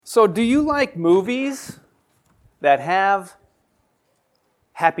So do you like movies that have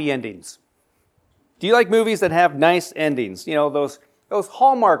happy endings? Do you like movies that have nice endings? You know, those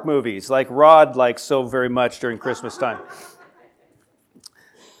Hallmark movies like Rod likes so very much during Christmas time.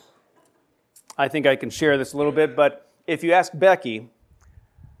 I think I can share this a little bit, but if you ask Becky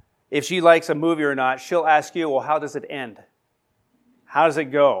if she likes a movie or not, she'll ask you, well, how does it end? How does it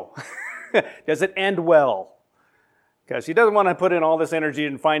go? Does it end well? Because she doesn't want to put in all this energy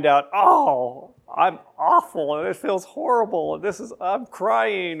and find out, oh, I'm awful, and it feels horrible, and I'm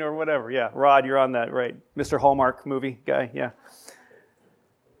crying, or whatever. Yeah, Rod, you're on that, right? Mr. Hallmark movie guy, yeah.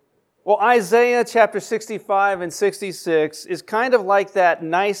 Well, Isaiah chapter 65 and 66 is kind of like that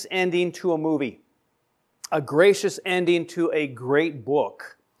nice ending to a movie, a gracious ending to a great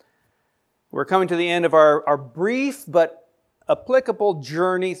book. We're coming to the end of our brief but applicable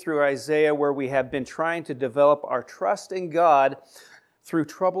journey through Isaiah, where we have been trying to develop our trust in God through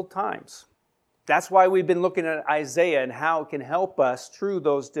troubled times. That's why we've been looking at Isaiah and how it can help us through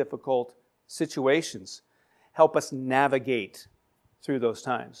those difficult situations, help us navigate through those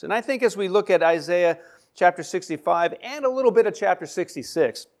times. And I think as we look at Isaiah chapter 65 and a little bit of chapter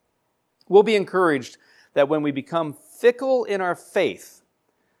 66, we'll be encouraged that when we become fickle in our faith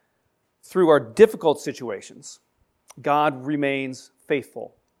through our difficult situations, God remains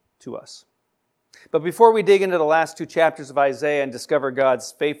faithful to us. But before we dig into the last two chapters of Isaiah and discover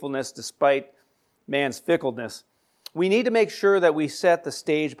God's faithfulness despite man's fickleness, we need to make sure that we set the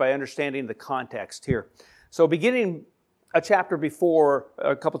stage by understanding the context here. So beginning a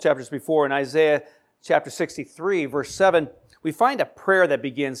couple chapters before, in Isaiah chapter 63, verse 7, we find a prayer that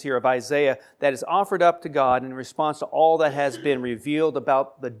begins here of Isaiah that is offered up to God in response to all that has been revealed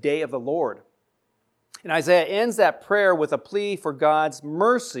about the day of the Lord. And Isaiah ends that prayer with a plea for God's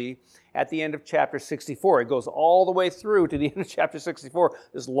mercy at the end of chapter 64. It goes all the way through to the end of chapter 64,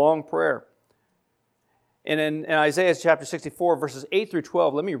 this long prayer. And in Isaiah chapter 64, verses 8 through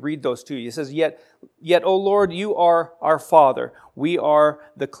 12, let me read those to you. It says, Yet, O Lord, you are our Father. We are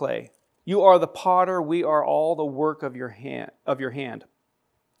the clay. You are the potter. We are all the work of your hand.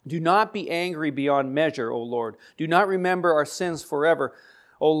 Do not be angry beyond measure, O Lord. Do not remember our sins forever.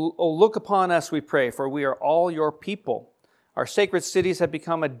 O look upon us, we pray, for we are all your people. Our sacred cities have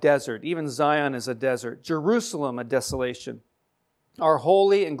become a desert. Even Zion is a desert. Jerusalem a desolation. Our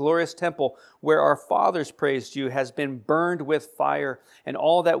holy and glorious temple, where our fathers praised you, has been burned with fire, and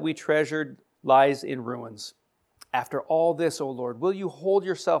all that we treasured lies in ruins. After all this, O Lord, will you hold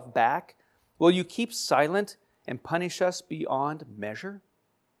yourself back? Will you keep silent and punish us beyond measure?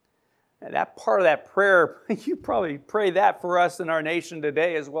 And that part of that prayer, you probably pray that for us in our nation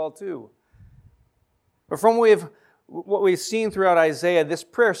today as well too. But from what we've seen throughout Isaiah, this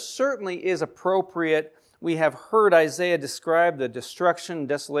prayer certainly is appropriate. We have heard Isaiah describe the destruction and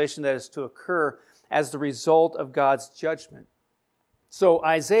desolation that is to occur as the result of God's judgment. So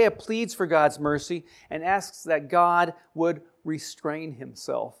Isaiah pleads for God's mercy and asks that God would restrain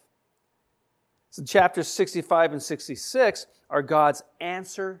himself. So chapters 65 and 66 are God's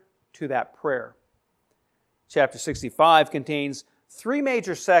answer to that prayer. Chapter 65 contains three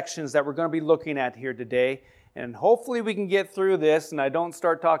major sections that we're going to be looking at here today. And hopefully we can get through this and I don't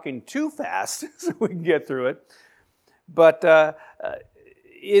start talking too fast so we can get through it. But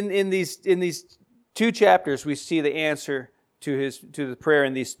in these two chapters, we see the answer to the prayer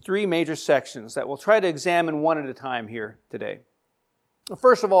in these three major sections that we'll try to examine one at a time here today.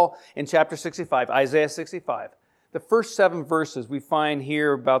 First of all, in chapter 65, Isaiah 65, the first 7 verses we find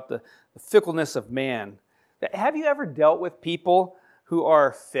here about the fickleness of man. Have you ever dealt with people who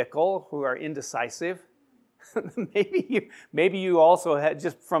are fickle, who are indecisive? Maybe you also had,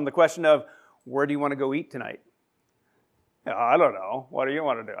 just from the question of, where do you want to go eat tonight? I don't know. What do you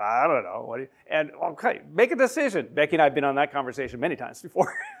want to do? I don't know. And okay, make a decision. Becky and I have been on that conversation many times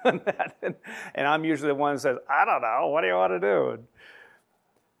before. and I'm usually the one that says, I don't know. What do you want to do?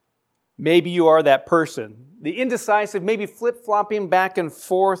 Maybe you are that person. The indecisive, maybe flip-flopping back and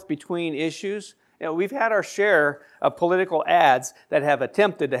forth between issues. You know, we've had our share of political ads that have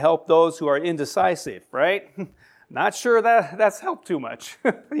attempted to help those who are indecisive, right? Not sure that's helped too much.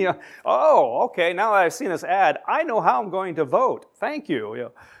 Oh, okay, now that I've seen this ad, I know how I'm going to vote. Thank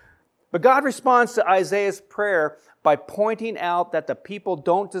you. But God responds to Isaiah's prayer by pointing out that the people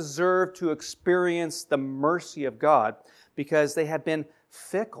don't deserve to experience the mercy of God because they have been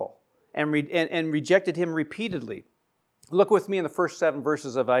fickle and rejected him repeatedly. Look with me in the first 7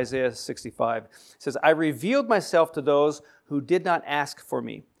 verses of Isaiah 65. It says, I revealed myself to those who did not ask for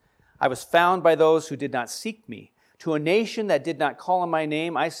me. I was found by those who did not seek me. To a nation that did not call on my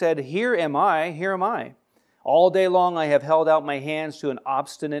name, I said, Here am I, here am I. All day long I have held out my hands to an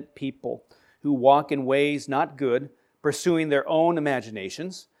obstinate people who walk in ways not good, pursuing their own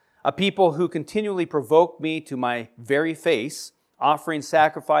imaginations, a people who continually provoke me to my very face, offering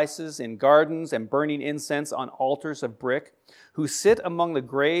sacrifices in gardens and burning incense on altars of brick, who sit among the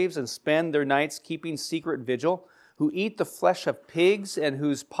graves and spend their nights keeping secret vigil, who eat the flesh of pigs and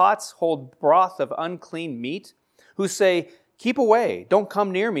whose pots hold broth of unclean meat, who say, "Keep away, don't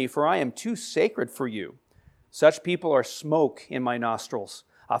come near me, for I am too sacred for you." Such people are smoke in my nostrils,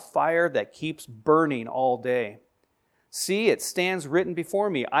 a fire that keeps burning all day. See, it stands written before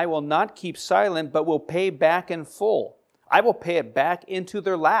me, I will not keep silent, but will pay back in full. I will pay it back into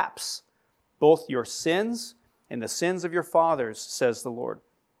their laps, both your sins and the sins of your fathers, says the Lord.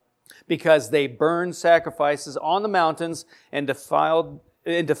 Because they burned sacrifices on the mountains and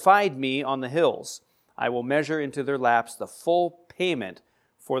defied me on the hills. I will measure into their laps the full payment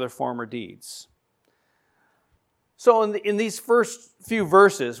for their former deeds. So in these first few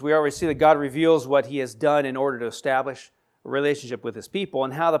verses, we already see that God reveals what He has done in order to establish a relationship with His people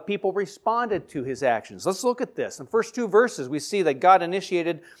and how the people responded to His actions. Let's look at this. In the first two verses, we see that God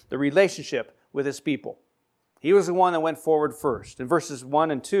initiated the relationship with His people. He was the one that went forward first. In verses 1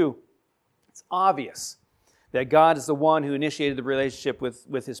 and 2, it's obvious that God is the one who initiated the relationship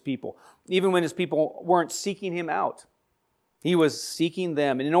with His people, even when His people weren't seeking Him out. He was seeking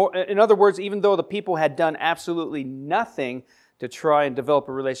them. And in other words, even though the people had done absolutely nothing to try and develop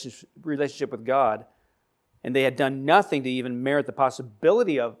a relationship with God, and they had done nothing to even merit the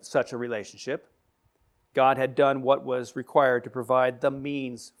possibility of such a relationship, God had done what was required to provide the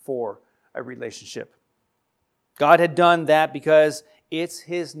means for a relationship. God had done that because it's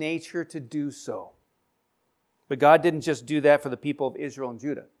His nature to do so. But God didn't just do that for the people of Israel and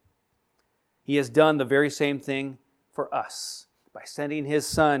Judah. He has done the very same thing for us by sending His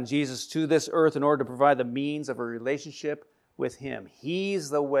Son, Jesus, to this earth in order to provide the means of a relationship with Him. He's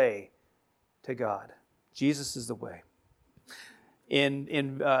the way to God. Jesus is the way.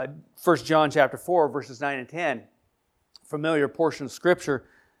 In 1 John chapter 4, verses 9 and 10, a familiar portion of Scripture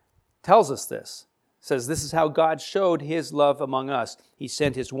tells us this. It says, "This is how God showed His love among us. He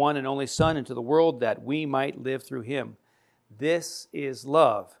sent His one and only Son into the world that we might live through Him. This is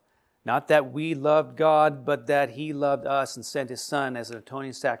love. Not that we loved God, but that He loved us and sent His Son as an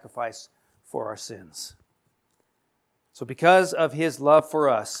atoning sacrifice for our sins." So because of His love for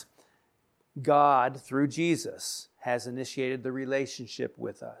us, God, through Jesus, has initiated the relationship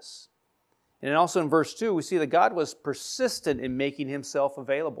with us. And also in verse 2, we see that God was persistent in making Himself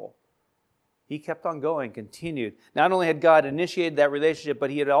available. He kept on going, continued. Not only had God initiated that relationship,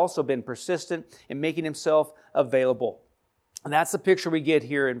 but He had also been persistent in making Himself available. And that's the picture we get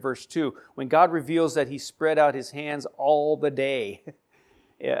here in verse 2, when God reveals that He spread out His hands all the day.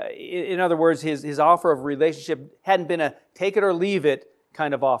 In other words, His offer of relationship hadn't been a take it or leave it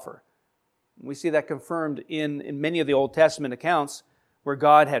kind of offer. We see that confirmed in many of the Old Testament accounts where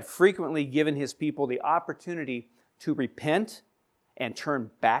God had frequently given His people the opportunity to repent and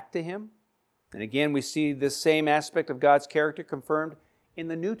turn back to Him. And again, we see this same aspect of God's character confirmed in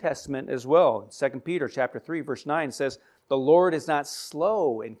the New Testament as well. 2 Peter chapter 3, verse 9 says, "The Lord is not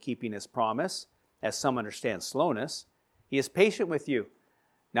slow in keeping His promise, as some understand slowness. He is patient with you,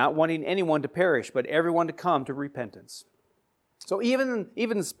 not wanting anyone to perish, but everyone to come to repentance." So even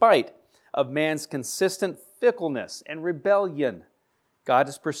in spite of man's consistent fickleness and rebellion, God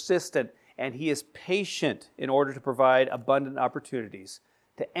is persistent and He is patient in order to provide abundant opportunities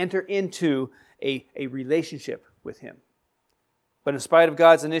to enter into a relationship with Him. But in spite of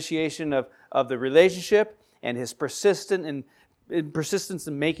God's initiation of the relationship and His persistence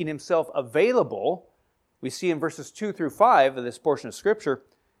in making Himself available, we see in verses 2 through 5 of this portion of Scripture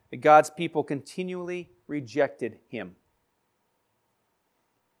that God's people continually rejected Him.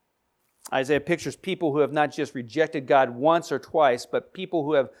 Isaiah pictures people who have not just rejected God once or twice, but people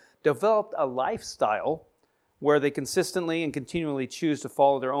who have developed a lifestyle where they consistently and continually choose to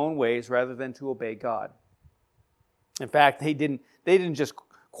follow their own ways rather than to obey God. In fact, they didn't just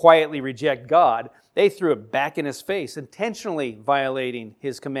quietly reject God. They threw it back in His face, intentionally violating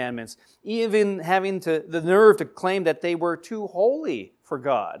His commandments, even having the nerve to claim that they were too holy for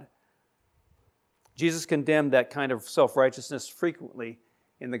God. Jesus condemned that kind of self-righteousness frequently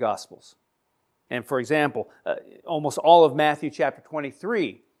in the Gospels. And for example, almost all of Matthew chapter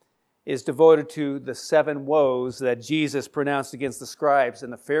 23 is devoted to the 7 woes that Jesus pronounced against the scribes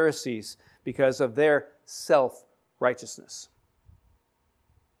and the Pharisees because of their self-righteousness.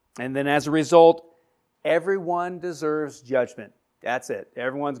 And then as a result, everyone deserves judgment. That's it.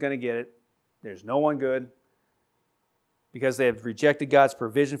 Everyone's going to get it. There's no one good because they have rejected God's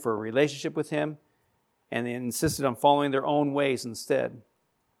provision for a relationship with Him. and they insisted on following their own ways instead.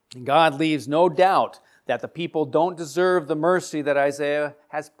 And God leaves no doubt that the people don't deserve the mercy that Isaiah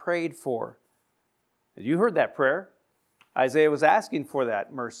has prayed for. You heard that prayer. Isaiah was asking for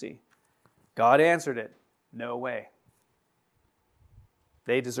that mercy. God answered it. No way.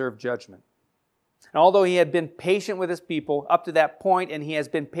 They deserve judgment. And although he had been patient with his people up to that point, and he has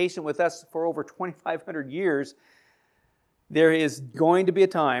been patient with us for over 2,500 years, there is going to be a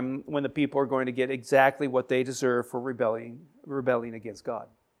time when the people are going to get exactly what they deserve for rebelling against God.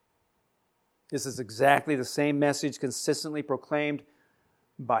 This is exactly the same message consistently proclaimed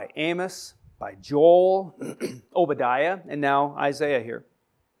by Amos, by Joel, Obadiah, and now Isaiah here.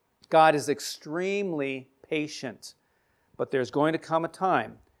 God is extremely patient, but there's going to come a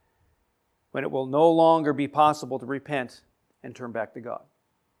time when it will no longer be possible to repent and turn back to God.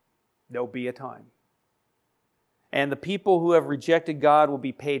 There'll be a time. And the people who have rejected God will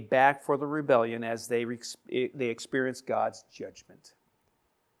be paid back for the rebellion as they experience God's judgment.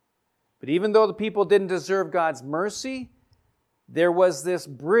 But even though the people didn't deserve God's mercy, there was this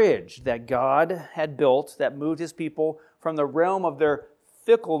bridge that God had built that moved His people from the realm of their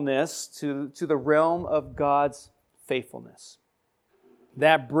fickleness to the realm of God's faithfulness.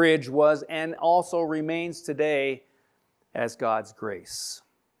 That bridge was and also remains today as God's grace.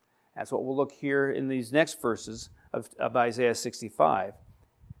 That's what we'll look here in these next verses of Isaiah 65,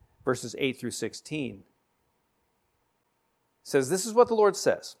 verses 8 through 16. It says, "This is what the Lord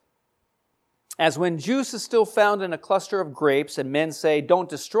says. As when juice is still found in a cluster of grapes, and men say, 'Don't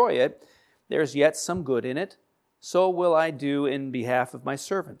destroy it,' there's yet some good in it, so will I do in behalf of my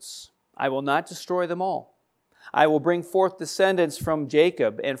servants. I will not destroy them all. I will bring forth descendants from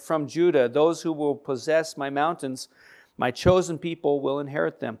Jacob and from Judah, those who will possess my mountains. My chosen people will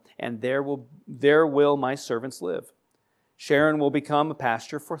inherit them, and there will my servants live. Sharon will become a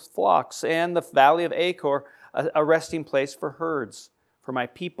pasture for flocks, and the valley of Achor a resting place for herds, for my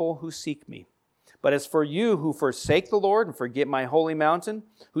people who seek me. But as for you who forsake the Lord and forget my holy mountain,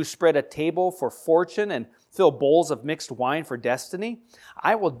 who spread a table for fortune and fill bowls of mixed wine for destiny,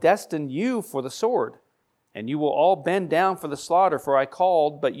 I will destine you for the sword, and you will all bend down for the slaughter, for I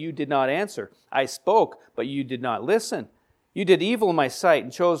called, but you did not answer. I spoke, but you did not listen. You did evil in my sight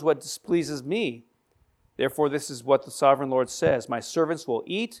and chose what displeases me. Therefore, this is what the sovereign Lord says. My servants will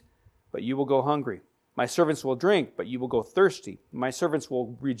eat, but you will go hungry. My servants will drink, but you will go thirsty. My servants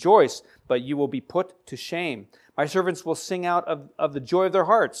will rejoice, but you will be put to shame. My servants will sing out of the joy of their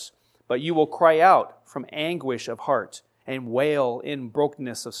hearts, but you will cry out from anguish of heart and wail in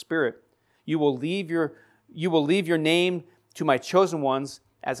brokenness of spirit. You will leave your name to my chosen ones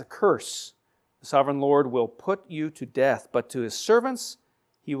as a curse. The sovereign Lord will put you to death, but to his servants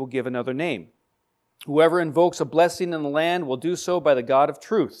he will give another name. Whoever invokes a blessing in the land will do so by the God of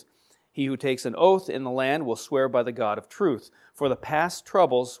truth. He who takes an oath in the land will swear by the God of truth, for the past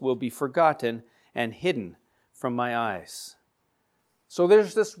troubles will be forgotten and hidden from my eyes." So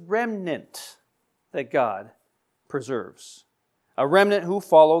there's this remnant that God preserves, a remnant who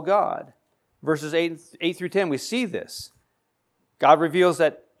follow God. Verses 8 through 10, we see this. God reveals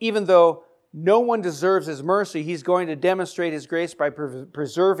that even though no one deserves His mercy, He's going to demonstrate His grace by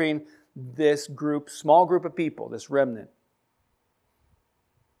preserving this small group of people, this remnant.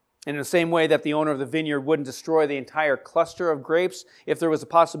 In the same way that the owner of the vineyard wouldn't destroy the entire cluster of grapes if there was a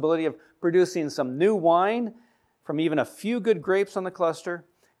possibility of producing some new wine from even a few good grapes on the cluster,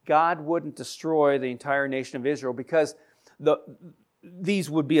 God wouldn't destroy the entire nation of Israel because these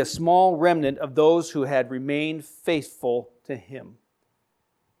would be a small remnant of those who had remained faithful to Him.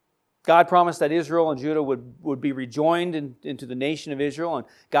 God promised that Israel and Judah would be rejoined into the nation of Israel, and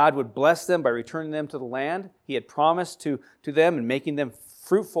God would bless them by returning them to the land. He had promised to them and making them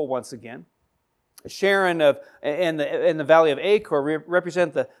fruitful once again. Sharon and the valley of Achor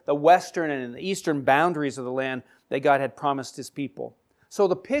represent the western and the eastern boundaries of the land that God had promised His people. So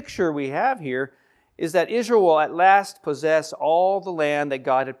the picture we have here is that Israel will at last possess all the land that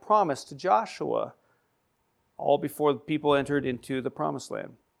God had promised to Joshua, all before the people entered into the promised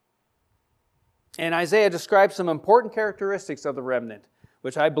land. And Isaiah describes some important characteristics of the remnant,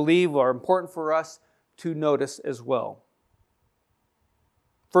 which I believe are important for us to notice as well.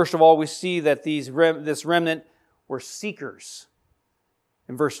 First of all, we see that this remnant were seekers.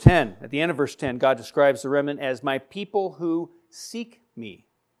 In verse 10, at the end of verse 10, God describes the remnant as my people who seek me.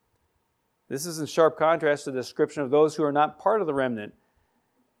 This is in sharp contrast to the description of those who are not part of the remnant,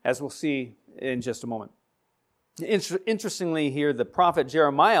 as we'll see in just a moment. Interestingly here, the prophet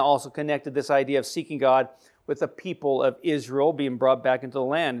Jeremiah also connected this idea of seeking God with the people of Israel being brought back into the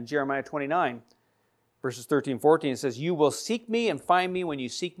land. In Jeremiah 29, verses 13 and 14, it says, "You will seek me and find me when you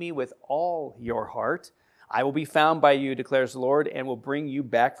seek me with all your heart. I will be found by you, declares the Lord, and will bring you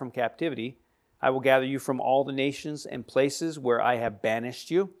back from captivity. I will gather you from all the nations and places where I have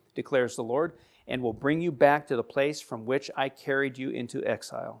banished you, declares the Lord, and will bring you back to the place from which I carried you into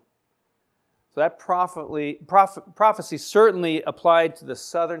exile. So that prophecy certainly applied to the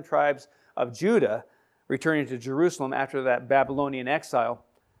southern tribes of Judah returning to Jerusalem after that Babylonian exile,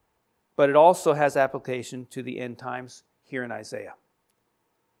 but it also has application to the end times here in Isaiah.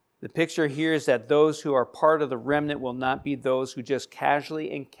 The picture here is that those who are part of the remnant will not be those who just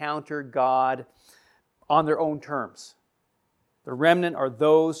casually encounter God on their own terms. The remnant are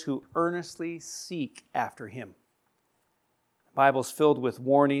those who earnestly seek after Him. The Bible is filled with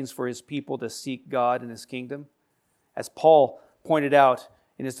warnings for His people to seek God and His kingdom. As Paul pointed out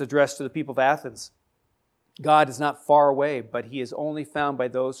in his address to the people of Athens, God is not far away, but He is only found by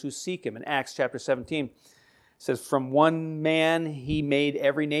those who seek Him. In Acts chapter 17, it says, "From one man He made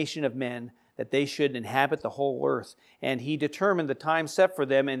every nation of men, that they should inhabit the whole earth. And He determined the time set for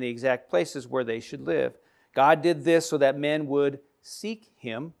them and the exact places where they should live. God did this so that men would seek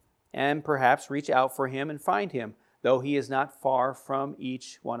Him and perhaps reach out for Him and find Him, though He is not far from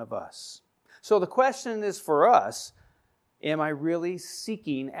each one of us." So the question is for us, am I really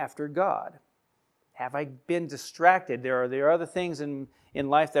seeking after God? Have I been distracted? There are other things in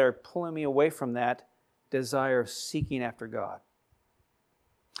life that are pulling me away from that desire of seeking after God.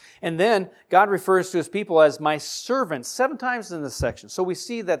 And then God refers to His people as my servants 7 times in this section. So we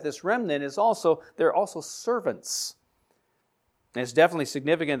see that this remnant they're also servants. And it's definitely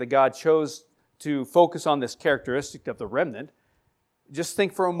significant that God chose to focus on this characteristic of the remnant. Just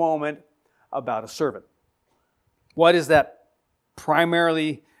think for a moment about a servant. What is it that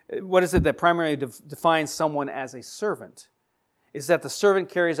primarily defines someone as a servant? Is that the servant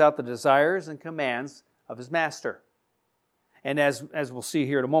carries out the desires and commands of his master. And as we'll see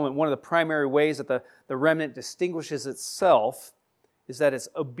here in a moment, one of the primary ways that the remnant distinguishes itself is that it's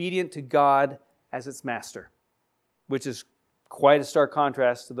obedient to God as its master, which is quite a stark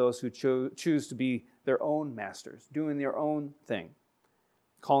contrast to those who choose to be their own masters, doing their own thing,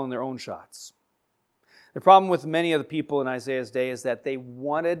 calling their own shots. The problem with many of the people in Isaiah's day is that they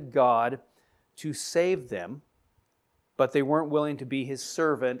wanted God to save them, but they weren't willing to be His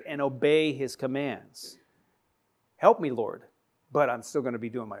servant and obey His commands. Help me, Lord, but I'm still going to be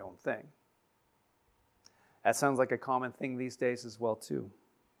doing my own thing. That sounds like a common thing these days as well, too.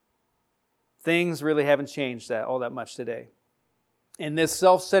 Things really haven't changed all that much today. In this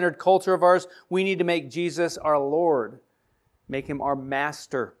self-centered culture of ours, we need to make Jesus our Lord, make Him our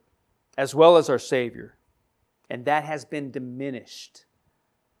master, as well as our Savior. And that has been diminished.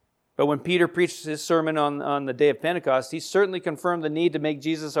 But when Peter preached his sermon on the day of Pentecost, he certainly confirmed the need to make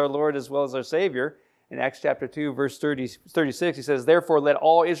Jesus our Lord as well as our Savior. In Acts chapter 2, verse 36, he says, "Therefore let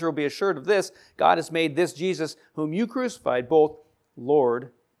all Israel be assured of this, God has made this Jesus, whom you crucified, both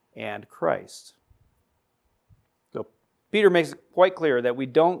Lord and Christ." So Peter makes it quite clear that we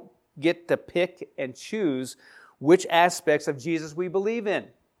don't get to pick and choose which aspects of Jesus we believe in.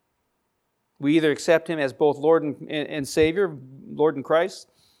 We either accept Him as both Lord and Savior, Lord and Christ,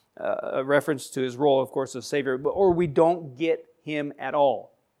 a reference to His role, of course, as Savior, or we don't get Him at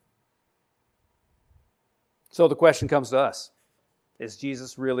all. So the question comes to us, is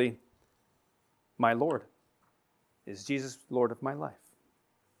Jesus really my Lord? Is Jesus Lord of my life?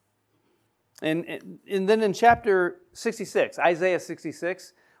 And then in chapter 66, Isaiah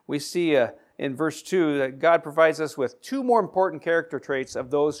 66, we see in verse 2 that God provides us with 2 more important character traits of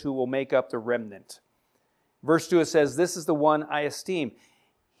those who will make up the remnant. Verse 2, it says, "This is the one I esteem,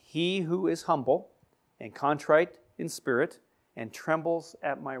 he who is humble and contrite in spirit and trembles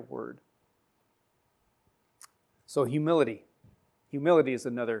at my word." So humility. Humility is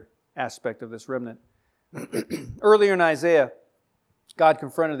another aspect of this remnant. Earlier in Isaiah, God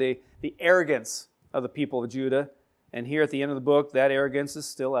confronted the arrogance of the people of Judah. And here at the end of the book, that arrogance is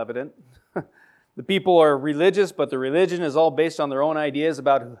still evident. The people are religious, but the religion is all based on their own ideas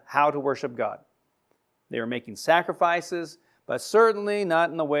about how to worship God. They are making sacrifices, but certainly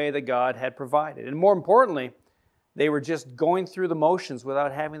not in the way that God had provided. And more importantly, they were just going through the motions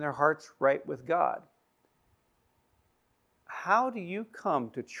without having their hearts right with God. How do you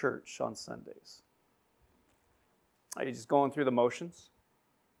come to church on Sundays? Are you just going through the motions?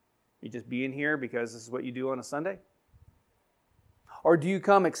 You just being here because this is what you do on a Sunday? Or do you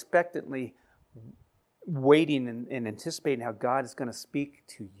come expectantly waiting and anticipating how God is going to speak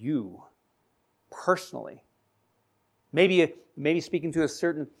to you personally? Maybe speaking to a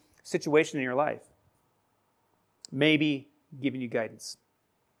certain situation in your life. Maybe giving you guidance.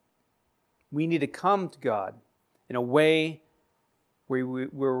 We need to come to God in a way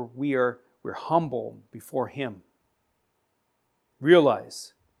where we are we're humble before Him.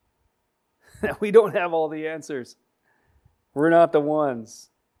 Realize that we don't have all the answers. We're not the ones.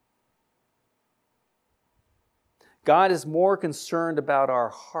 God is more concerned about our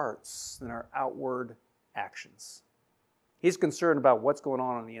hearts than our outward actions. He's concerned about what's going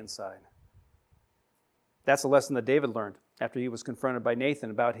on the inside. That's a lesson that David learned after he was confronted by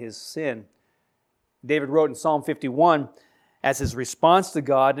Nathan about his sin. David wrote in Psalm 51 as his response to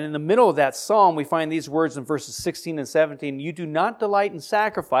God, and in the middle of that psalm we find these words in verses 16 and 17, "You do not delight in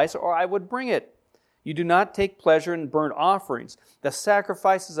sacrifice, or I would bring it. You do not take pleasure in burnt offerings. The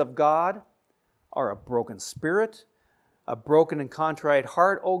sacrifices of God are a broken spirit, a broken and contrite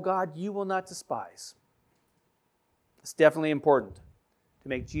heart. O God, you will not despise." It's definitely important to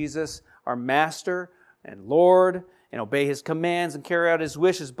make Jesus our Master and Lord and obey His commands and carry out His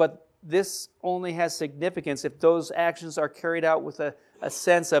wishes, but this only has significance if those actions are carried out with a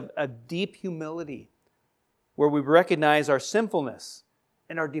sense of a deep humility, where we recognize our sinfulness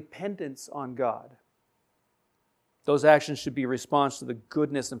and our dependence on God. Those actions should be a response to the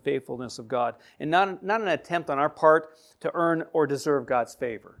goodness and faithfulness of God, and not an attempt on our part to earn or deserve God's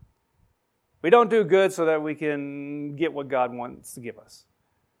favor. We don't do good so that we can get what God wants to give us.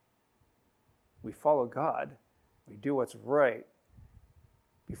 We follow God. We do what's right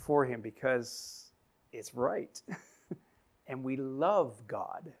before Him because it's right. And we love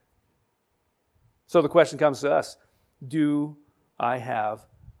God. So the question comes to us, do I have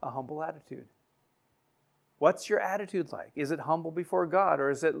a humble attitude? What's your attitude like? Is it humble before God? Or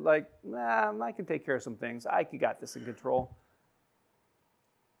is it like, I can take care of some things. I got this in control.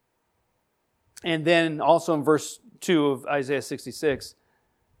 And then also in verse 2 of Isaiah 66,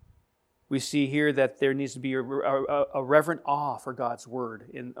 we see here that there needs to be a reverent awe for God's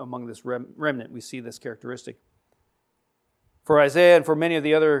word among this remnant. We see this characteristic. For Isaiah and for many of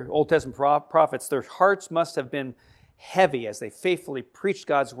the other Old Testament prophets, their hearts must have been heavy as they faithfully preached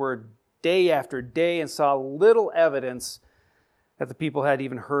God's word day after day and saw little evidence that the people had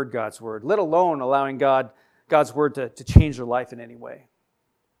even heard God's word, let alone allowing God's word to change their life in any way.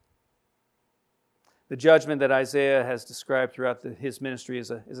 The judgment that Isaiah has described throughout his ministry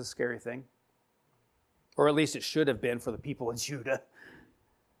is a scary thing. Or at least it should have been for the people in Judah.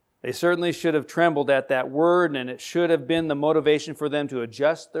 They certainly should have trembled at that word, and it should have been the motivation for them to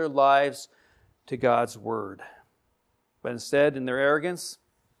adjust their lives to God's word. But instead, in their arrogance,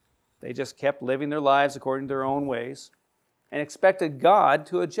 they just kept living their lives according to their own ways and expected God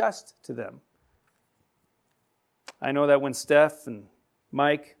to adjust to them. I know that when Steph and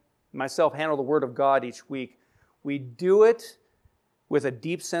Mike myself handle the Word of God each week, we do it with a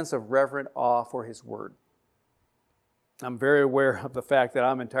deep sense of reverent awe for His Word. I'm very aware of the fact that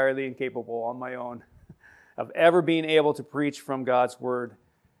I'm entirely incapable on my own of ever being able to preach from God's Word,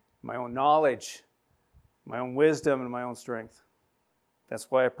 my own knowledge, my own wisdom, and my own strength. That's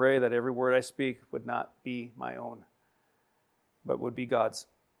why I pray that every word I speak would not be my own, but would be God's.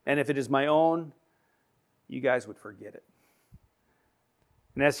 And if it is my own, you guys would forget it.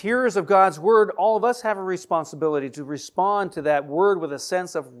 And as hearers of God's word, all of us have a responsibility to respond to that word with a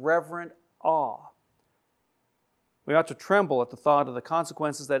sense of reverent awe. We ought to tremble at the thought of the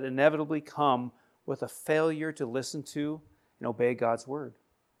consequences that inevitably come with a failure to listen to and obey God's word.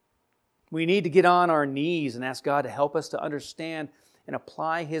 We need to get on our knees and ask God to help us to understand and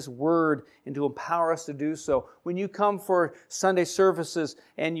apply His word and to empower us to do so. When you come for Sunday services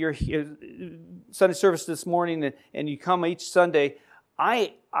and you're Sunday service this morning and you come each Sunday,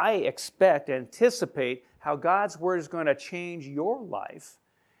 I anticipate how God's word is going to change your life,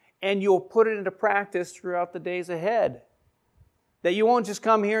 and you'll put it into practice throughout the days ahead. That you won't just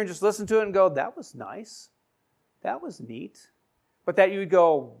come here and just listen to it and go, that was nice, that was neat, but that you would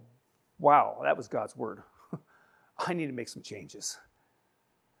go, wow, that was God's word. I need to make some changes.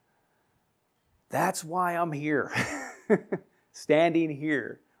 That's why I'm here, standing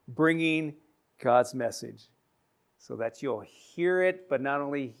here, bringing God's message, so that you'll hear it, but not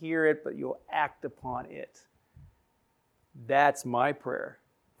only hear it, but you'll act upon it. That's my prayer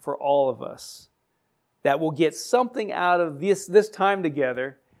for all of us, that we'll get something out of this time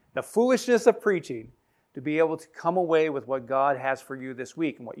together, the foolishness of preaching, to be able to come away with what God has for you this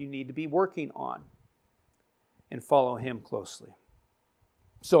week and what you need to be working on, and follow Him closely.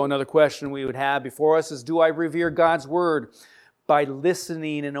 So another question we would have before us is, do I revere God's word by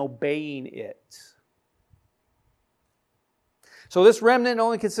listening and obeying it? So this remnant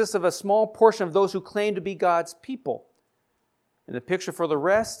only consists of a small portion of those who claim to be God's people. And the picture for the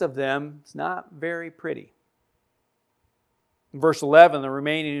rest of them is not very pretty. In verse 11, the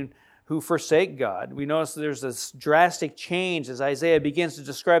remaining who forsake God. We notice there's this drastic change as Isaiah begins to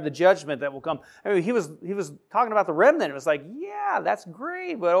describe the judgment that will come. I mean, he was talking about the remnant. It was like, yeah, that's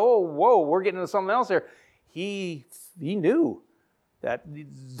great, but whoa, we're getting into something else here. He knew that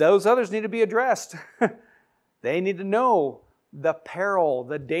those others need to be addressed. They need to know the peril,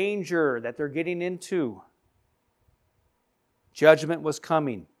 the danger that they're getting into. Judgment was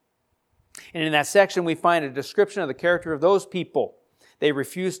coming. And in that section, we find a description of the character of those people. They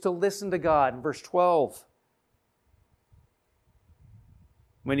refused to listen to God in verse 12.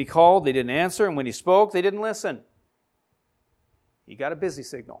 When He called, they didn't answer, and when He spoke, they didn't listen. He got a busy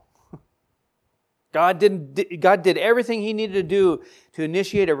signal. God did everything He needed to do to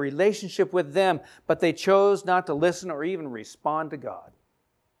initiate a relationship with them, but they chose not to listen or even respond to God.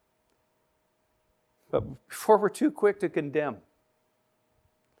 But before we're too quick to condemn,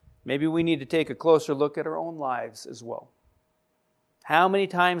 maybe we need to take a closer look at our own lives as well. How many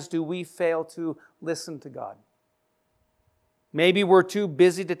times do we fail to listen to God? Maybe we're too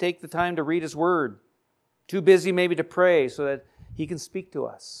busy to take the time to read His Word. Too busy maybe to pray so that He can speak to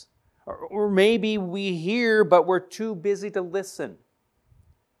us. Or maybe we hear, but we're too busy to listen.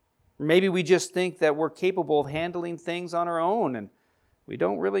 Or maybe we just think that we're capable of handling things on our own and we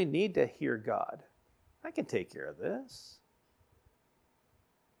don't really need to hear God. I can take care of this.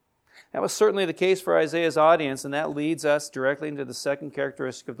 That was certainly the case for Isaiah's audience, and that leads us directly into the second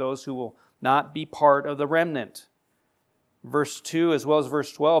characteristic of those who will not be part of the remnant. Verse 2 as well as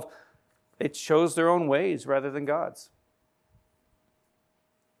verse 12, they chose their own ways rather than God's.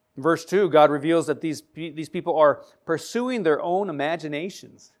 In verse 2, God reveals that these people are pursuing their own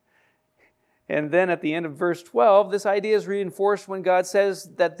imaginations. And then at the end of verse 12, this idea is reinforced when God says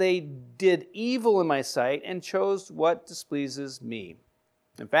that they did evil in my sight and chose what displeases me.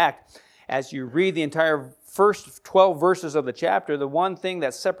 In fact, as you read the entire first 12 verses of the chapter, the one thing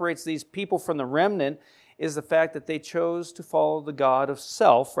that separates these people from the remnant is the fact that they chose to follow the God of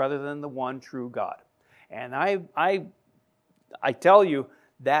self rather than the one true God. And I tell you,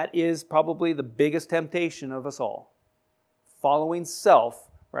 that is probably the biggest temptation of us all. Following self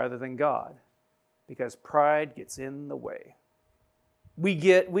rather than God. Because pride gets in the way. We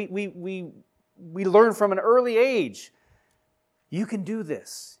learn from an early age. You can do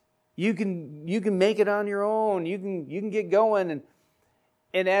this. You can make it on your own. You can get going.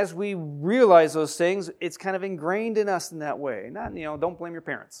 And as we realize those things, it's kind of ingrained in us in that way. Not, don't blame your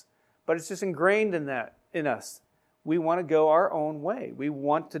parents. But it's just ingrained in us. We want to go our own way. We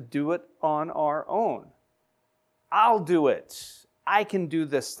want to do it on our own. I'll do it. I can do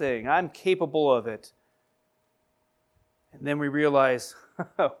this thing. I'm capable of it. And then we realize,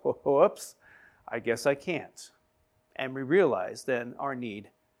 whoops, I guess I can't. And we realize then our need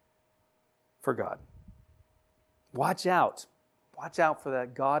for God. Watch out. Watch out for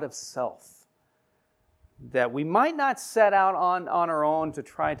that God of self that we might not set out on our own to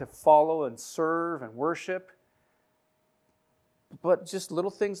try to follow and serve and worship, but just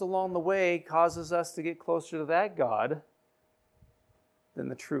little things along the way causes us to get closer to that God than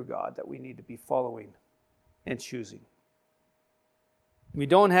the true God that we need to be following and choosing. We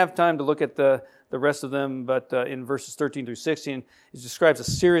don't have time to look at the rest of them, but in verses 13 through 16, it describes a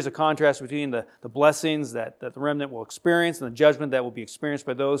series of contrasts between the blessings that the remnant will experience and the judgment that will be experienced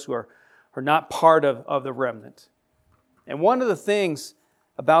by those who are not part of the remnant. And one of the things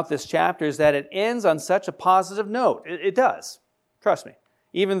about this chapter is that it ends on such a positive note. It does. Trust me.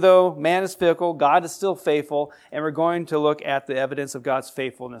 Even though man is fickle, God is still faithful, and we're going to look at the evidence of God's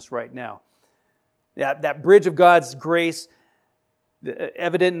faithfulness right now. That bridge of God's grace,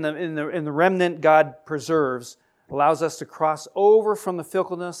 evident in the remnant God preserves, allows us to cross over from the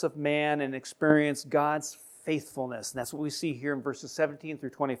fickleness of man and experience God's faithfulness. And that's what we see here in verses 17 through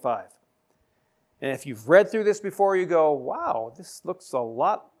 25. And if you've read through this before, you go, wow, this looks a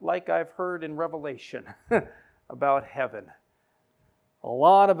lot like I've heard in Revelation about heaven. A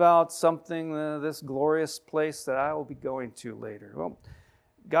lot about something, this glorious place that I will be going to later. Well,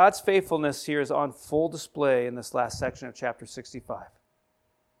 God's faithfulness here is on full display in this last section of chapter 65,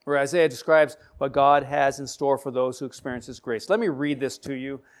 where Isaiah describes what God has in store for those who experience His grace. Let me read this to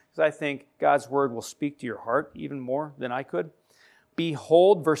you, because I think God's word will speak to your heart even more than I could.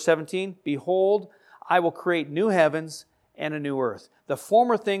 Behold, verse 17, behold, I will create new heavens and a new earth. The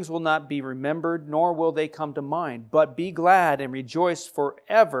former things will not be remembered, nor will they come to mind. But be glad and rejoice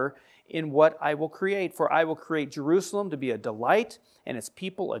forever in what I will create. For I will create Jerusalem to be a delight, and its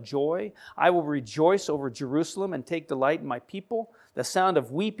people a joy. I will rejoice over Jerusalem and take delight in my people. The sound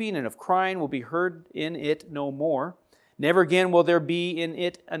of weeping and of crying will be heard in it no more. Never again will there be in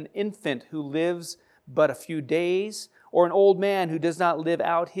it an infant who lives but a few days, or an old man who does not live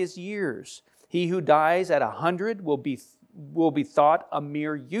out his years. He who dies at 100 will be thought a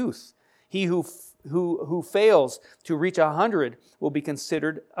mere youth. He who fails to reach 100 will be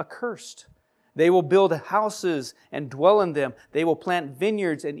considered accursed. They will build houses and dwell in them. They will plant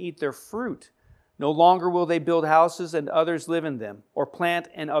vineyards and eat their fruit. No longer will they build houses and others live in them, or plant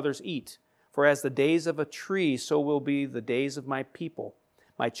and others eat. For as the days of a tree, so will be the days of my people.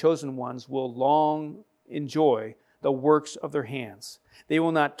 My chosen ones will long enjoy the works of their hands. They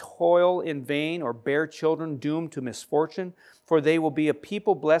will not toil in vain or bear children doomed to misfortune, for they will be a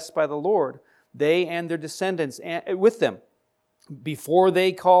people blessed by the Lord, they and their descendants with them. Before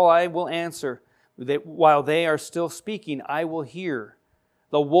they call, I will answer. While they are still speaking, I will hear.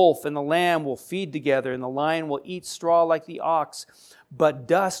 The wolf and the lamb will feed together, and the lion will eat straw like the ox, but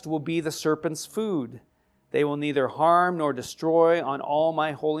dust will be the serpent's food. They will neither harm nor destroy on all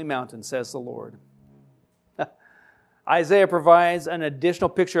my holy mountain, says the Lord. Isaiah provides an additional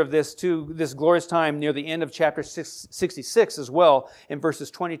picture of this glorious time near the end of chapter 66 as well. In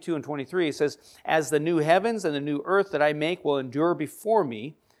verses 22 and 23, it says, As the new heavens and the new earth that I make will endure before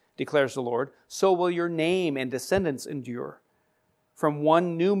me, declares the Lord, so will your name and descendants endure. From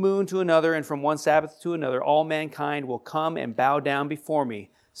one new moon to another and from one Sabbath to another, all mankind will come and bow down before me,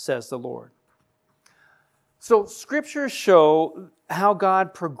 says the Lord. So scriptures show how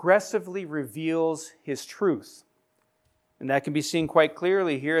God progressively reveals His truth. And that can be seen quite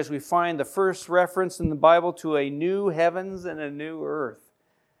clearly here as we find the first reference in the Bible to a new heavens and a new earth.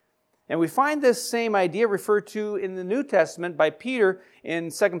 And we find this same idea referred to in the New Testament by Peter in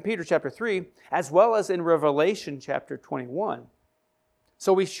 2 Peter chapter 3, as well as in Revelation chapter 21.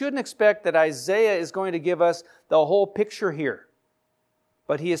 So we shouldn't expect that Isaiah is going to give us the whole picture here.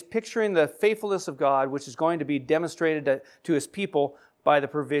 But he is picturing the faithfulness of God, which is going to be demonstrated to His people by the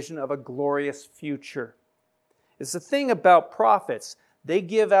provision of a glorious future. It's the thing about prophets. They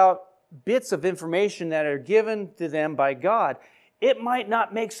give out bits of information that are given to them by God. It might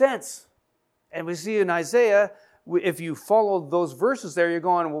not make sense. And we see in Isaiah, if you follow those verses there, you're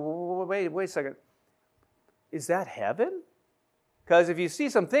going, wait a second. Is that heaven? Because if you see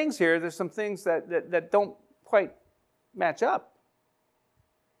some things here, there's some things that don't quite match up.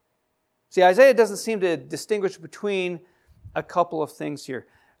 See, Isaiah doesn't seem to distinguish between a couple of things here.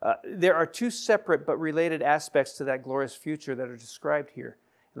 There are two separate but related aspects to that glorious future that are described here.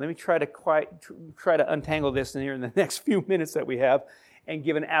 Let me try to untangle this in here in the next few minutes that we have and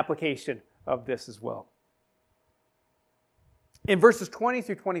give an application of this as well. In verses 20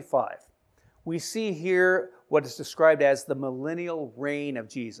 through 25, we see here what is described as the millennial reign of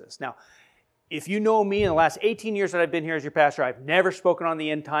Jesus. Now, if you know me in the last 18 years that I've been here as your pastor, I've never spoken on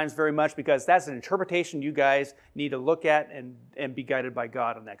the end times very much because that's an interpretation you guys need to look at and be guided by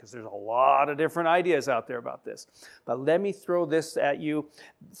God on that because there's a lot of different ideas out there about this. But let me throw this at you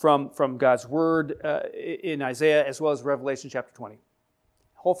from God's Word in Isaiah as well as Revelation chapter 20.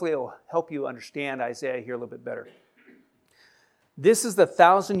 Hopefully it will help you understand Isaiah here a little bit better. This is the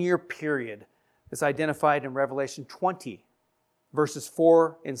 1,000-year period that's identified in Revelation 20. Verses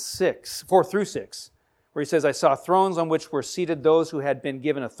 4 through 6, where he says, I saw thrones on which were seated those who had been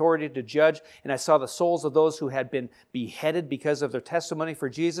given authority to judge, and I saw the souls of those who had been beheaded because of their testimony for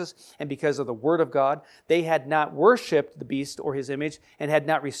Jesus and because of the word of God. They had not worshipped the beast or his image and had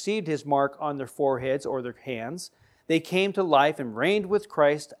not received his mark on their foreheads or their hands. They came to life and reigned with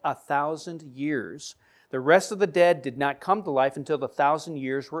Christ 1,000 years. The rest of the dead did not come to life until the 1,000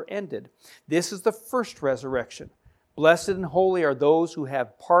 years were ended. This is the first resurrection. Blessed and holy are those who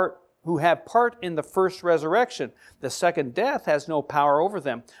have part in the first resurrection. The second death has no power over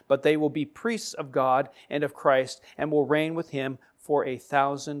them, but they will be priests of God and of Christ and will reign with Him for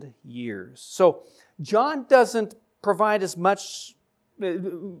 1,000 years. So John doesn't provides us much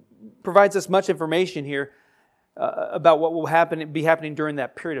information here about what will be happening during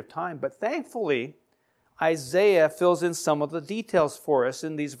that period of time. But thankfully, Isaiah fills in some of the details for us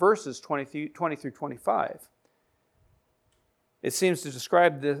in these verses 20 through 25. It seems to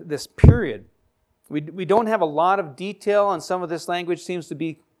describe this period. We don't have a lot of detail, and some of this language seems to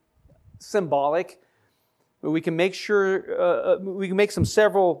be symbolic. But we can make some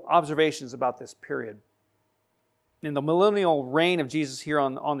several observations about this period. And the millennial reign of Jesus here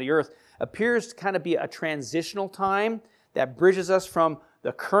on the earth appears to kind of be a transitional time that bridges us from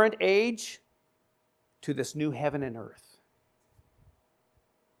the current age to this new heaven and earth.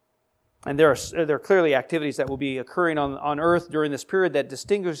 And there are clearly activities that will be occurring on earth during this period that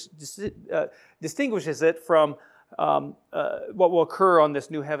distinguishes it from what will occur on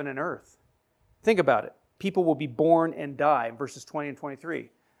this new heaven and earth. Think about it. People will be born and die, verses 20 and 23.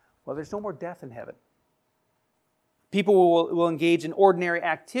 Well, there's no more death in heaven. People will engage in ordinary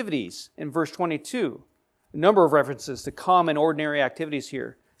activities in verse 22. A number of references to common ordinary activities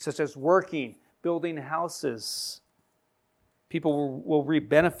here, such as working, building houses. People will reap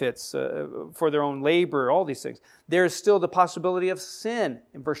benefits for their own labor, all these things. There's still the possibility of sin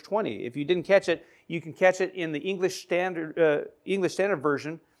in verse 20. If you didn't catch it, you can catch it in the English Standard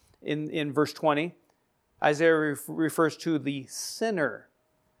Version in verse 20. Isaiah refers to the sinner.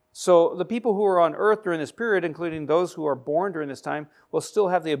 So the people who are on earth during this period, including those who are born during this time, will still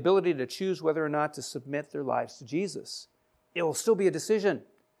have the ability to choose whether or not to submit their lives to Jesus. It will still be a decision.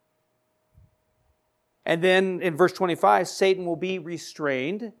 And then in verse 25, Satan will be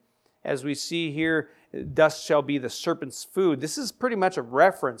restrained. As we see here, dust shall be the serpent's food. This is pretty much a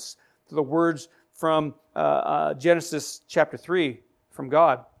reference to the words from Genesis chapter 3 from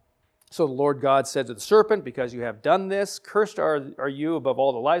God. So the Lord God said to the serpent, because you have done this, cursed are you above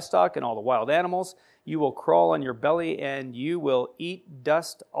all the livestock and all the wild animals. You will crawl on your belly and you will eat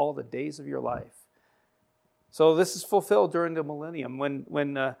dust all the days of your life. So this is fulfilled during the millennium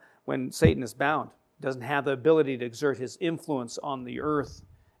when Satan is bound. Doesn't have the ability to exert his influence on the earth,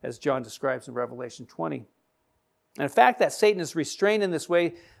 as John describes in Revelation 20. And the fact that Satan is restrained in this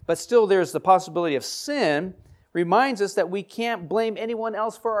way, but still there's the possibility of sin, reminds us that we can't blame anyone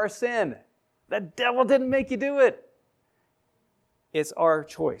else for our sin. The devil didn't make you do it. It's our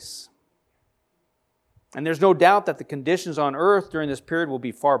choice. And there's no doubt that the conditions on earth during this period will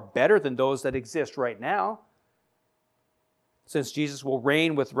be far better than those that exist right now. Since Jesus will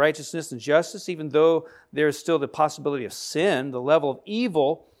reign with righteousness and justice, even though there's still the possibility of sin, the level of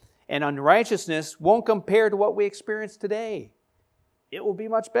evil and unrighteousness won't compare to what we experience today. It will be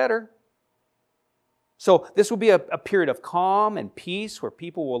much better. So this will be a period of calm and peace where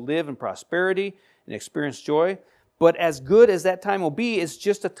people will live in prosperity and experience joy. But as good as that time will be, it's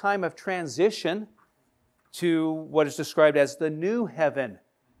just a time of transition to what is described as the new heaven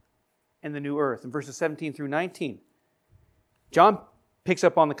and the new earth in verses 17 through 19. John picks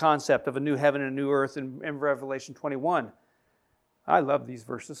up on the concept of a new heaven and a new earth in Revelation 21. I love these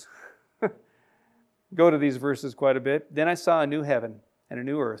verses. Go to these verses quite a bit. Then I saw a new heaven and a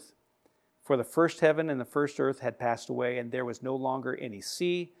new earth. For the first heaven and the first earth had passed away, and there was no longer any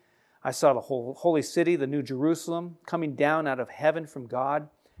sea. I saw the whole holy city, the new Jerusalem, coming down out of heaven from God,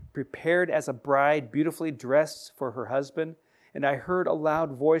 prepared as a bride beautifully dressed for her husband. And I heard a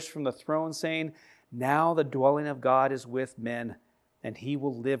loud voice from the throne saying, now the dwelling of God is with men, and He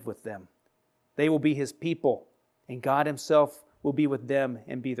will live with them. They will be His people, and God Himself will be with them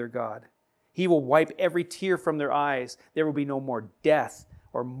and be their God. He will wipe every tear from their eyes. There will be no more death,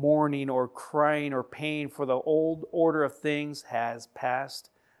 or mourning, or crying, or pain, for the old order of things has passed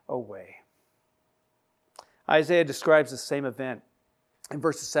away. Isaiah describes the same event in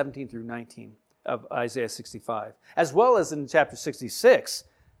verses 17 through 19 of Isaiah 65, as well as in chapter 66,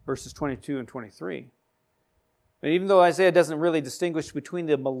 verses 22 and 23. And even though Isaiah doesn't really distinguish between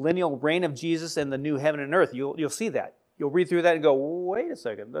the millennial reign of Jesus and the new heaven and earth, you'll see that. You'll read through that and go, wait a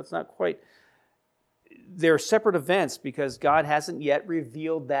second, that's not quite... They're separate events because God hasn't yet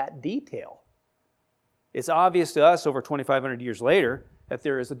revealed that detail. It's obvious to us over 2,500 years later that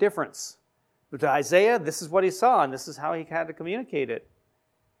there is a difference. But to Isaiah, this is what he saw, and this is how he had to communicate it.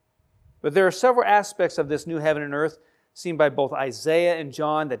 But there are several aspects of this new heaven and earth seen by both Isaiah and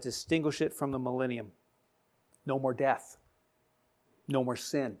John that distinguish it from the millennium. No more death. No more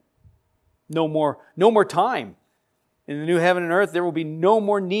sin. No more time. In the new heaven and earth, there will be no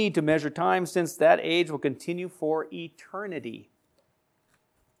more need to measure time, since that age will continue for eternity.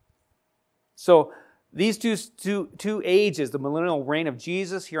 So these two ages, the millennial reign of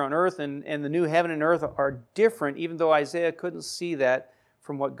Jesus here on earth and the new heaven and earth, are different, even though Isaiah couldn't see that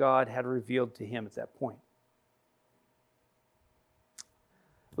from what God had revealed to him at that point.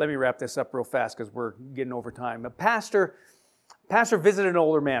 Let me wrap this up real fast because we're getting over time. A pastor visited an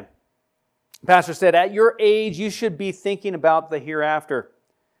older man. The pastor said, at your age, you should be thinking about the hereafter.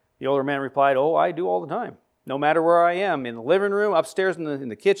 The older man replied, oh, I do all the time. No matter where I am, in the living room, upstairs in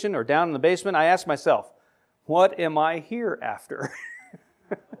the kitchen, or down in the basement, I ask myself, what am I hereafter?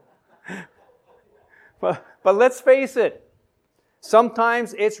 But let's face it,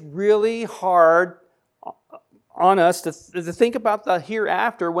 sometimes it's really hard on us to think about the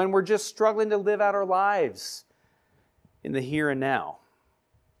hereafter when we're just struggling to live out our lives in the here and now.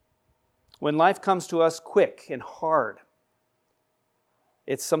 When life comes to us quick and hard,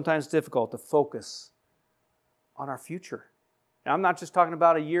 it's sometimes difficult to focus on our future. Now, I'm not just talking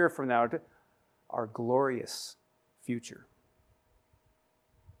about a year from now, our glorious future.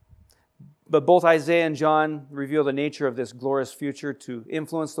 But both Isaiah and John reveal the nature of this glorious future to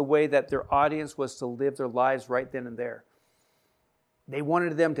influence the way that their audience was to live their lives right then and there. They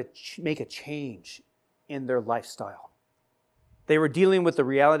wanted them to make a change in their lifestyle. They were dealing with the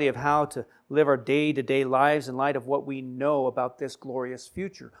reality of how to live our day-to-day lives in light of what we know about this glorious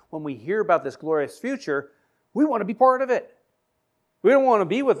future. When we hear about this glorious future, we want to be part of it. We don't want to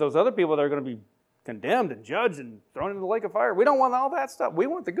be with those other people that are going to be condemned and judged and thrown into the lake of fire. We don't want all that stuff. We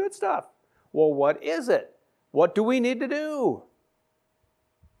want the good stuff. Well, what is it? What do we need to do?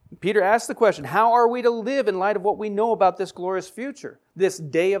 Peter asks the question, how are we to live in light of what we know about this glorious future, this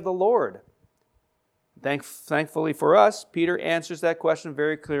day of the Lord? Thankfully for us, Peter answers that question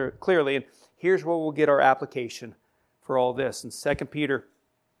very clearly, and here's where we'll get our application for all this. In 2 Peter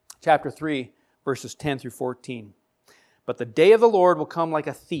chapter 3, verses 10 through 14. But the day of the Lord will come like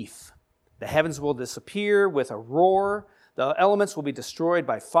a thief. The heavens will disappear with a roar. The elements will be destroyed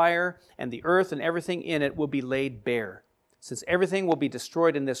by fire, and the earth and everything in it will be laid bare. Since everything will be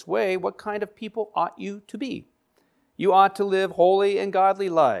destroyed in this way, what kind of people ought you to be? You ought to live holy and godly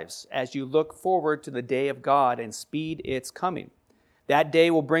lives as you look forward to the day of God and speed its coming. That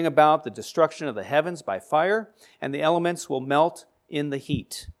day will bring about the destruction of the heavens by fire, and the elements will melt in the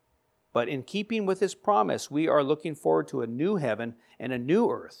heat. But in keeping with His promise, we are looking forward to a new heaven and a new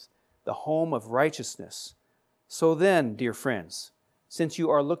earth, the home of righteousness. So then, dear friends, since you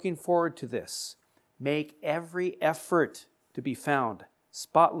are looking forward to this, make every effort to be found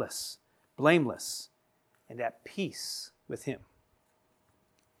spotless, blameless, and at peace with Him.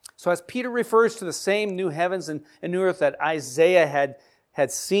 So as Peter refers to the same new heavens and new earth that Isaiah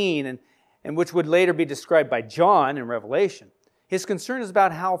had seen and which would later be described by John in Revelation, his concern is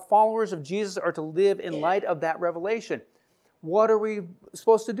about how followers of Jesus are to live in light of that revelation. What are we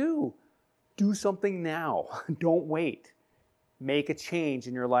supposed to do? Do something now. Don't wait. Make a change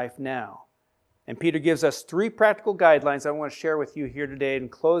in your life now. And Peter gives us 3 practical guidelines I want to share with you here today in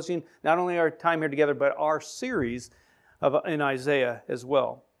closing not only our time here together, but our series in Isaiah as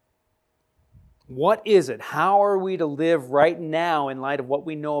well. What is it? How are we to live right now in light of what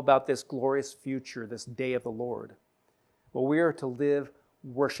we know about this glorious future, this day of the Lord? Well, we are to live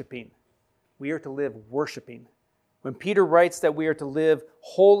worshiping. We are to live worshiping. When Peter writes that we are to live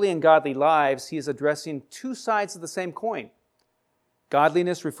holy and godly lives, he is addressing 2 sides of the same coin.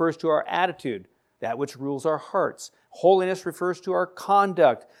 Godliness refers to our attitude, that which rules our hearts. Holiness refers to our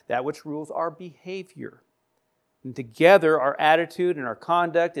conduct, that which rules our behavior. And together, our attitude and our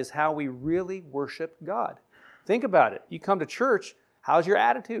conduct is how we really worship God. Think about it. You come to church, how's your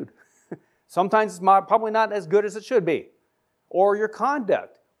attitude? Sometimes it's probably not as good as it should be. Or your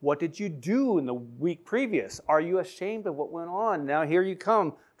conduct. What did you do in the week previous? Are you ashamed of what went on? Now here you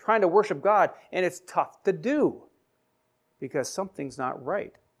come trying to worship God, and it's tough to do because something's not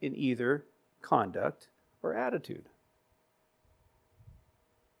right in either conduct or attitude.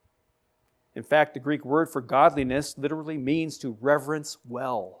 In fact, the Greek word for godliness literally means to reverence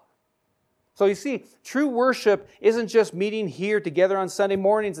well. So you see, true worship isn't just meeting here together on Sunday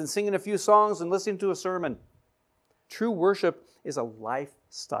mornings and singing a few songs and listening to a sermon. True worship is a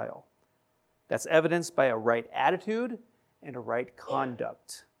lifestyle that's evidenced by a right attitude and a right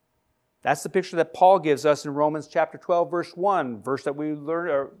conduct. That's the picture that Paul gives us in Romans chapter 12, verse 1, verse that we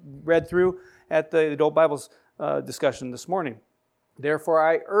read through at the Adult Bibles discussion this morning. Therefore,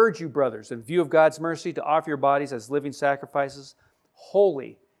 I urge you, brothers, in view of God's mercy, to offer your bodies as living sacrifices,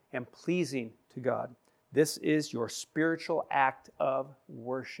 holy and pleasing to God. This is your spiritual act of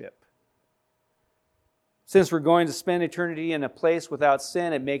worship. Since we're going to spend eternity in a place without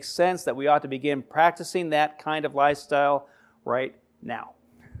sin, it makes sense that we ought to begin practicing that kind of lifestyle right now.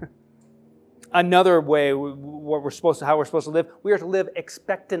 Another way, how we're supposed to live, we are to live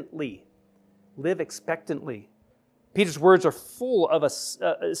expectantly. Live expectantly. Peter's words are full of a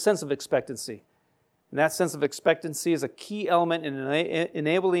sense of expectancy. And that sense of expectancy is a key element in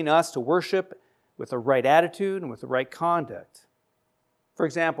enabling us to worship with the right attitude and with the right conduct. For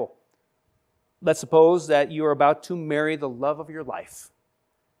example, let's suppose that you are about to marry the love of your life.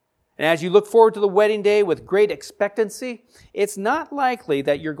 And as you look forward to the wedding day with great expectancy, it's not likely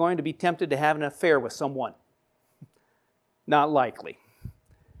that you're going to be tempted to have an affair with someone. Not likely.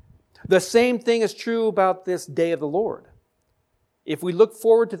 The same thing is true about this day of the Lord. If we look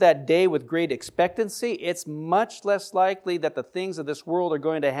forward to that day with great expectancy, it's much less likely that the things of this world are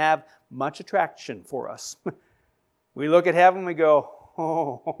going to have much attraction for us. We look at heaven and we go,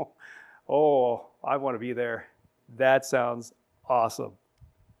 oh, I want to be there. That sounds awesome.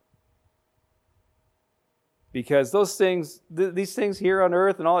 Because those things, these things here on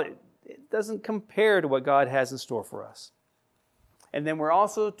earth and all, it doesn't compare to what God has in store for us. And then we're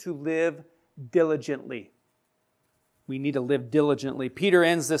also to live diligently. We need to live diligently. Peter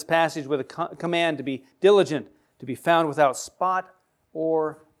ends this passage with a command to be diligent, to be found without spot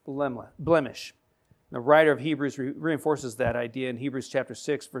or blemish. The writer of Hebrews reinforces that idea in Hebrews chapter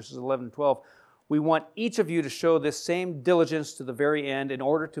 6, verses 11 and 12. We want each of you to show this same diligence to the very end in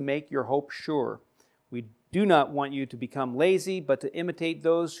order to make your hope sure. We do not want you to become lazy, but to imitate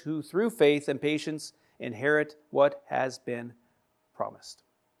those who through faith and patience inherit what has been promised.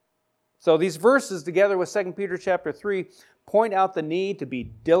 So these verses, together with 2 Peter chapter 3, point out the need to be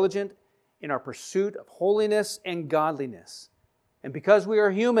diligent in our pursuit of holiness and godliness. And because we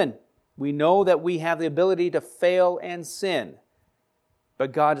are human, we know that we have the ability to fail and sin.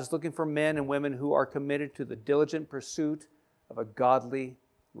 But God is looking for men and women who are committed to the diligent pursuit of a godly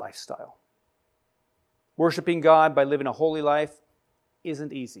lifestyle. Worshiping God by living a holy life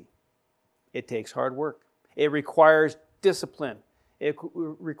isn't easy. It takes hard work. It requires discipline. It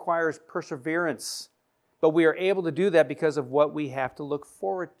requires perseverance. But we are able to do that because of what we have to look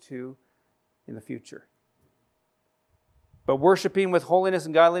forward to in the future. But worshiping with holiness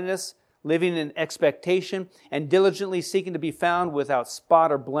and godliness, living in expectation, and diligently seeking to be found without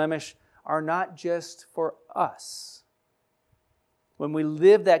spot or blemish are not just for us. When we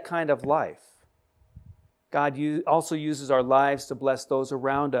live that kind of life, God also uses our lives to bless those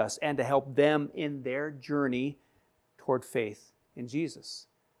around us and to help them in their journey toward faith in Jesus.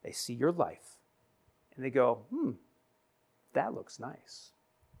 They see your life and they go, that looks nice.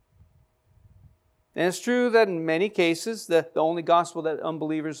 And it's true that in many cases, the only gospel that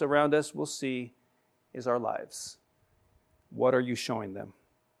unbelievers around us will see is our lives. What are you showing them?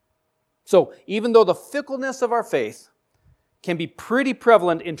 So, even though the fickleness of our faith can be pretty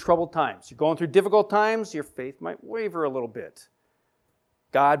prevalent in troubled times, you're going through difficult times, your faith might waver a little bit.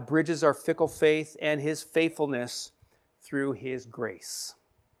 God bridges our fickle faith and His faithfulness through His grace.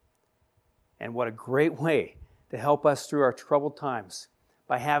 And what a great way to help us through our troubled times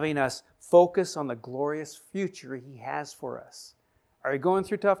by having us focus on the glorious future He has for us. Are you going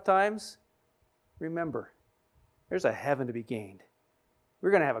through tough times? Remember, there's a heaven to be gained.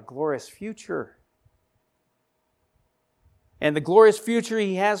 We're going to have a glorious future. And the glorious future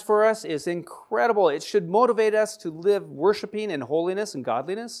He has for us is incredible. It should motivate us to live worshiping in holiness and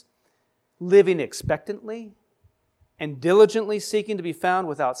godliness, living expectantly, and diligently seeking to be found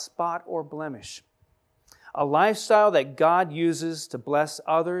without spot or blemish. A lifestyle that God uses to bless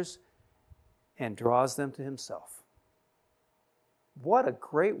others and draws them to Himself. What a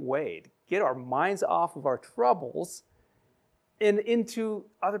great way to get our minds off of our troubles and into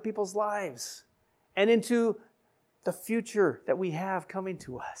other people's lives and into the future that we have coming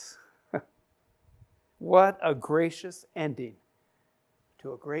to us. What a gracious ending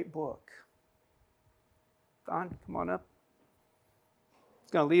to a great book. Don, come on up.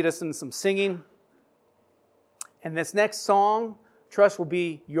 It's going to lead us in some singing. And this next song, trust, will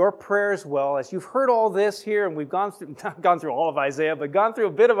be your prayer as well. As you've heard all this here, and we've not gone through all of Isaiah, but gone through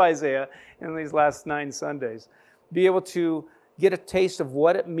a bit of Isaiah in these last 9 Sundays. Be able to get a taste of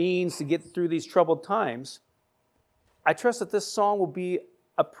what it means to get through these troubled times. I trust that this song will be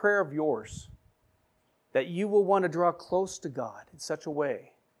a prayer of yours, that you will want to draw close to God in such a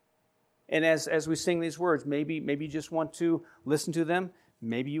way. And as we sing these words, maybe you just want to listen to them.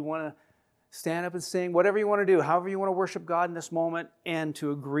 Maybe you want to stand up and sing, whatever you want to do, however you want to worship God in this moment, and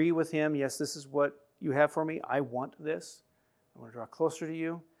to agree with Him, yes, this is what you have for me. I want this. I want to draw closer to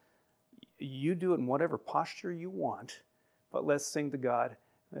you. You do it in whatever posture you want, but let's sing to God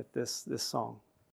at this song.